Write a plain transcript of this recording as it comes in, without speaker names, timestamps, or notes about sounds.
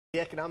The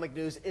economic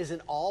news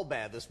isn't all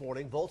bad this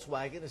morning.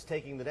 Volkswagen is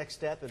taking the next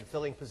step in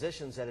filling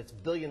positions at its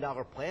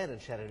billion-dollar plant in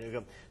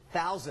Chattanooga.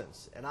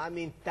 Thousands, and I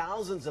mean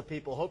thousands of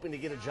people hoping to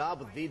get a job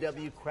with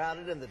VW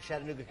crowded in the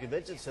Chattanooga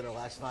Convention Center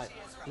last night.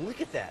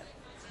 Look at that.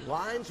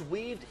 Lines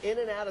weaved in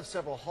and out of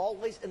several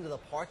hallways into the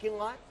parking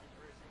lot.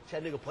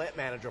 Chattanooga plant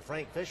manager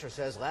Frank Fisher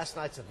says last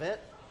night's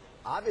event,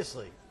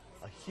 obviously,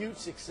 a huge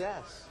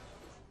success.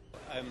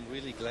 I'm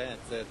really glad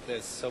that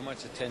there's so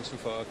much attention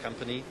for our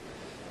company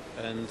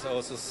and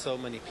also so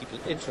many people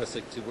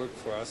interested to work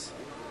for us.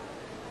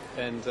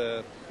 And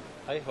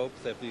I hope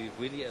that we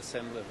really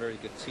assemble a very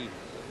good team,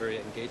 a very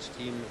engaged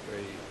team, a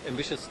very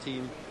ambitious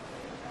team,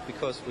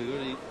 because we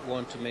really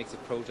want to make the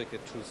project a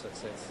true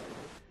success.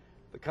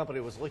 The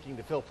company was looking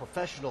to fill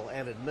professional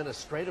and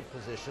administrative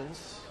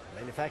positions.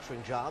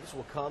 Manufacturing jobs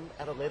will come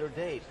at a later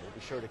date. We'll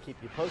be sure to keep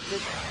you posted.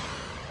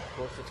 Of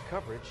course, it's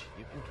coverage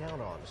you can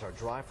count on as our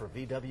drive for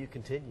VW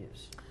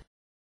continues.